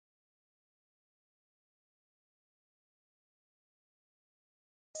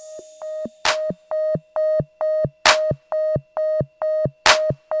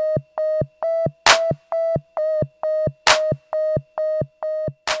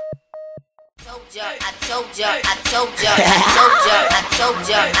ya, I told it.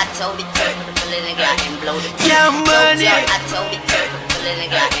 Nigga, I can blow the Young money. I told it.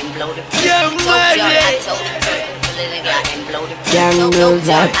 Nigga, I can blow the Young money. I told it. Nigga, I can blow the Young girls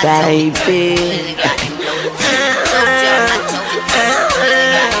out, baby. Nigga, I can blow the I told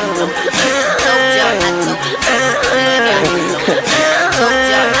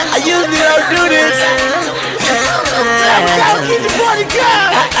I usually don't do this. Gotta keep the party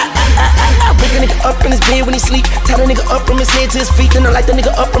going. Wake a nigga up in his bed when he sleep. Tie the nigga up from his head to his feet. Then I light the nigga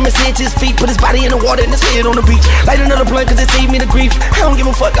up from his head to his feet. Put his body in the water and his head on the beach. Light another blunt cause it saved me the grief. I don't give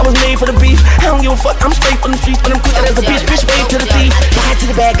a fuck, I was made for the beef. I don't give a fuck, I'm straight from the streets. But I'm quicker as a bitch, bitch wave to the thief. Lie to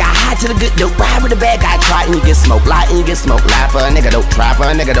the bad guy, high to the good dope. Ride with the bad guy, try and you get smoked. Lie and you get smoked. Lie for a nigga dope, try for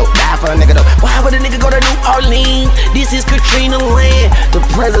a nigga dope, die for a nigga dope. Why would a nigga go to New Orleans? This is Katrina land. The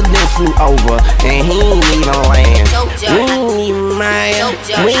president flew over and he ain't even land. We ain't even mind,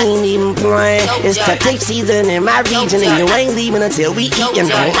 we ain't even playing. It's tape season in my region and you ain't leaving until we eat. And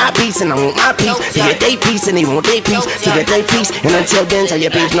I want my piece and I want my piece. To get they piece and they want they piece. To get they piece and until then tell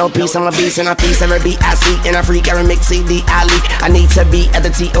your peeps no peace. I'm a beast and I feast every beat I see. And I freak every mix CD I leak. I need to be at the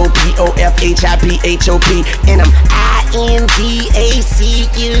TOPOFHIPHOP. And I'm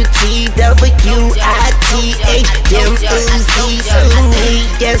INDACUTWITHMUC. So me,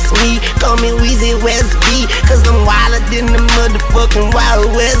 yes me, call me Weezy West B. Cause I'm wilder than the motherfucking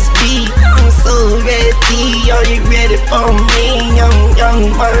Wild West B. I'm so ready, are you ready for me?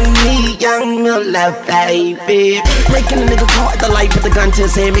 Young money, young love, baby. Breaking the nigga car at the light, put the gun to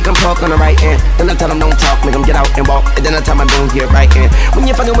his head, make him park on the right end. Then I tell him don't talk, make him get out and walk. And then I tell my don't get right in. When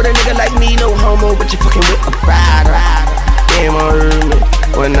you fucking with a nigga like me, no homo, but you fucking with a rider. Damn, on me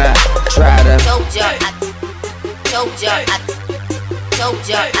when I try to.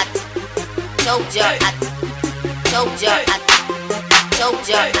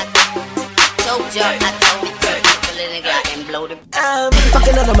 I'm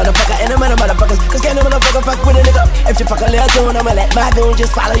fucking another motherfucker and I'm another motherfuckers. Cause can't no motherfucker fuck with a nigga. If you fuck a little tune, I'ma let my goon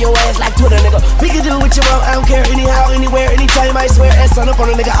just follow your ass like Twitter, nigga. We can do what you want, I don't care anyhow, anywhere, anytime. I swear, and son up on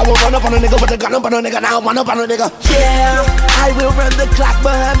a nigga, I will run up on a nigga with a gun up on a nigga. Now I run up on a nigga. Yeah, I will run the clock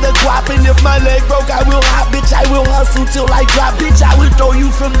behind the guap. And if my leg broke, I will hop, bitch. I will hustle till I drop, bitch. I will throw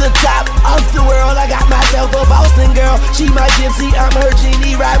you from the top of the world. I got myself a Boston girl. She my gypsy, I'm her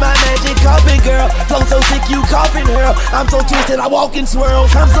genie. Ride my magic carpet, girl. Flow so sick, you coughing her. I'm so twisted, I walk in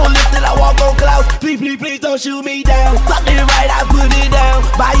swirls. I'm so lifted, I walk on clouds. Please, please, please don't shoot me down. Fuck it right, I put it down.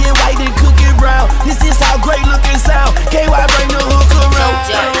 Buy it white and cook it brown. This is how great looking sound. KY bring the hook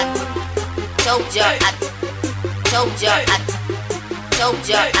around. Told ya.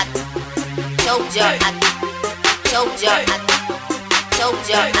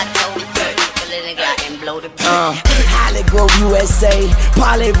 Hollywood, USA,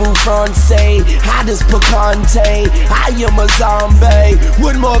 parlez-vous français? How does Picante? I am a zombie.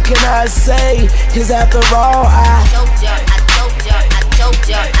 What more can I say? Cause after all, I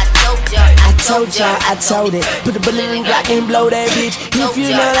told it. Put the bullet in Glock and blow that bitch. If you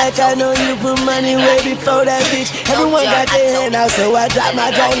know like I know, you put money way before that bitch. Everyone got their hand out, so I drop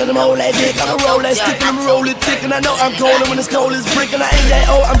my jaw and I'ma roll that dick. I'ma roll that stick and I'ma roll it thick. And I know I'm colder when it's cold as brick. And I ain't that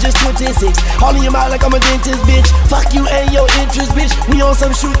old, I'm just 26. All in your mouth like I'm a dentist, bitch. Fuck you and your interest, bitch. We on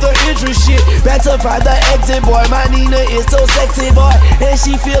some shoot the interest shit. Back to find the exit, boy. My Nina is so sexy, boy. And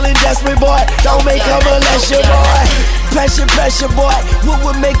she feeling desperate, boy. Don't make her molest you, boy. Pressure, pressure, boy. What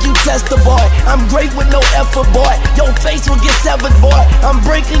would make you test the boy? I'm great with no effort, boy. Your face will get severed, boy. I'm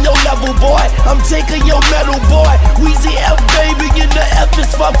breaking your level, boy. I'm taking your metal, boy. Weezy F, baby, in the F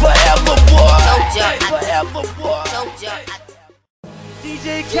is for forever, boy. Forever, boy.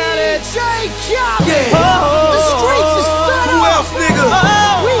 DJ Khaled, yeah. The streets is fed up. Who else, nigga?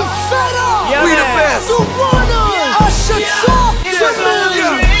 We fed up. Yeah, we the best. The runners. Usher Chalk. Seminole.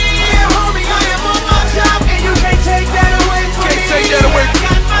 Yeah, homie, I am on my job, and you can't take that away from me. Can't take that away from me. I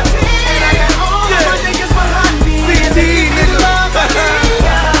got my team, and I got all my niggas behind me. CT, nigga. I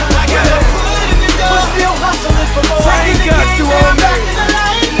got a foot in the door, but still hustling for more. Frankie got you on back in the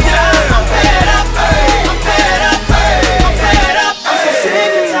lane. I'm fed up, I'm fed up, I'm fed up. I'm so sick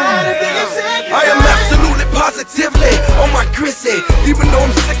and tired of being sick. I am absolutely positively on my grissy. Even though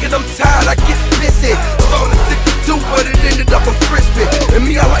I'm sick and I'm tired, I get pissy. Started 62, but it ended up a frisbee. And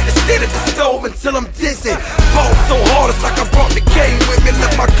me, I like to stand at the stove until I'm dizzy. Ball so hard, it's like I brought the game with me.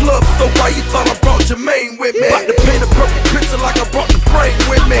 Left my club so why you thought I brought Jermaine with me? About to paint a perfect picture like I brought the frame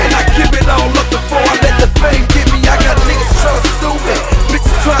with me. And I give it all up before I let the fame get me. I got niggas trying to sue me,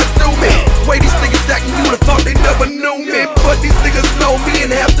 bitches trying to do me. Way these niggas acting, you would've thought they never knew me. But these niggas know me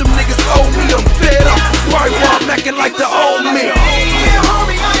and half them niggas owe me. I'm fed up, right while I'm acting like the old me. Yeah,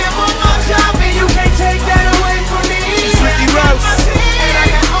 homie, I am on my job, and you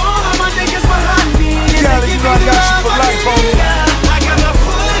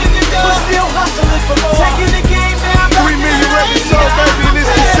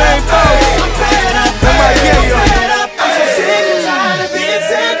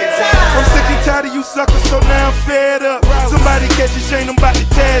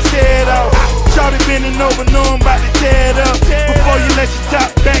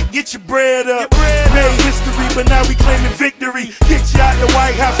get your bread up. Made history, but now we claiming victory. Get you out the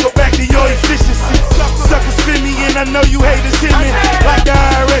White House, go back to your efficiency. Suckers spin me and I know you haters hit me. Like the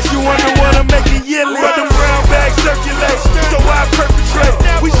IRS, you wonder what I'm making yearly. But them brown bags circulate, so I perpetrate.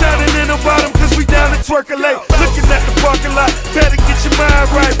 We shining in the bottom cause we down to twerkulate. Looking at the parking lot, better get your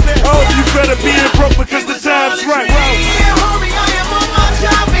mind right. Oh, you better be in broke because the time's right. Yeah, homie, I am on my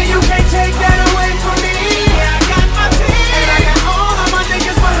job and you can't take that away from me. Yeah, I got my team and I got all of my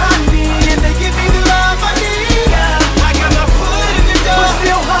niggas behind me, and they give me the love I need. Yeah, I got my foot in the door, but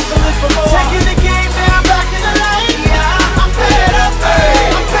still hustling for more. Taking the game down, back in the lane. Yeah, I'm fed up,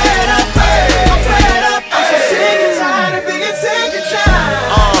 hey. I'm fed up, hey. I'm fed up. I'm so sick and tired of being sick and tired.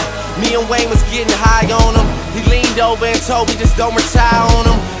 Me and Wayne was getting high on him. He leaned over and told me just don't retire on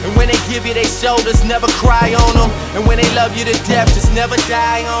him. And when they give you their shoulders, never cry on them. And when they love you to death, just never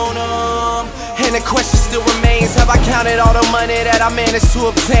die on them. And the question still remains, have I counted all the money that I managed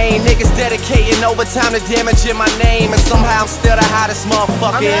to obtain? Niggas dedicating overtime to damaging my name, and somehow I'm still the hottest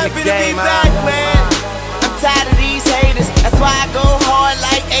motherfucker in the game. I'm happy to be back, man. I'm tired of these haters. That's why I go hard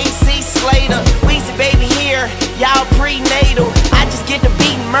like AC Slater. Weezy baby here, y'all prenatal. I just get to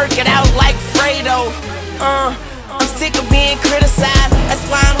beat and murk it out like Fredo. I'm sick of being criticized. That's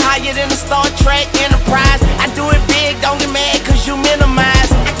why I'm higher than the Star Trek Enterprise. I do it big, don't get mad cause you minimize.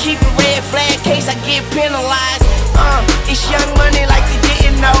 I keep a red flag case I get penalized. It's young money like you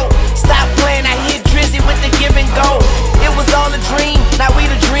didn't know. Stop playing, I hit Drizzy with the give and go. It was all a dream, now we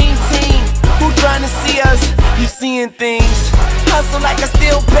the dream team. Who trying to see us? You seeing things. Hustle like I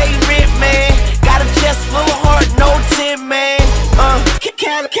still pay rent, man. Got a chest full of heart, no tin, man.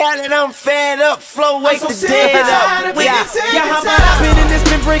 Count it, I'm fed up. Flow wake the dead up. Yeah, how about I've been in this,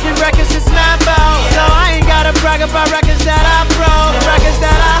 been breaking records since 9 ball. So I ain't gotta brag about records that I broke, records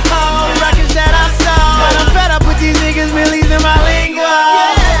that I hold, records that I sold. But I'm fed up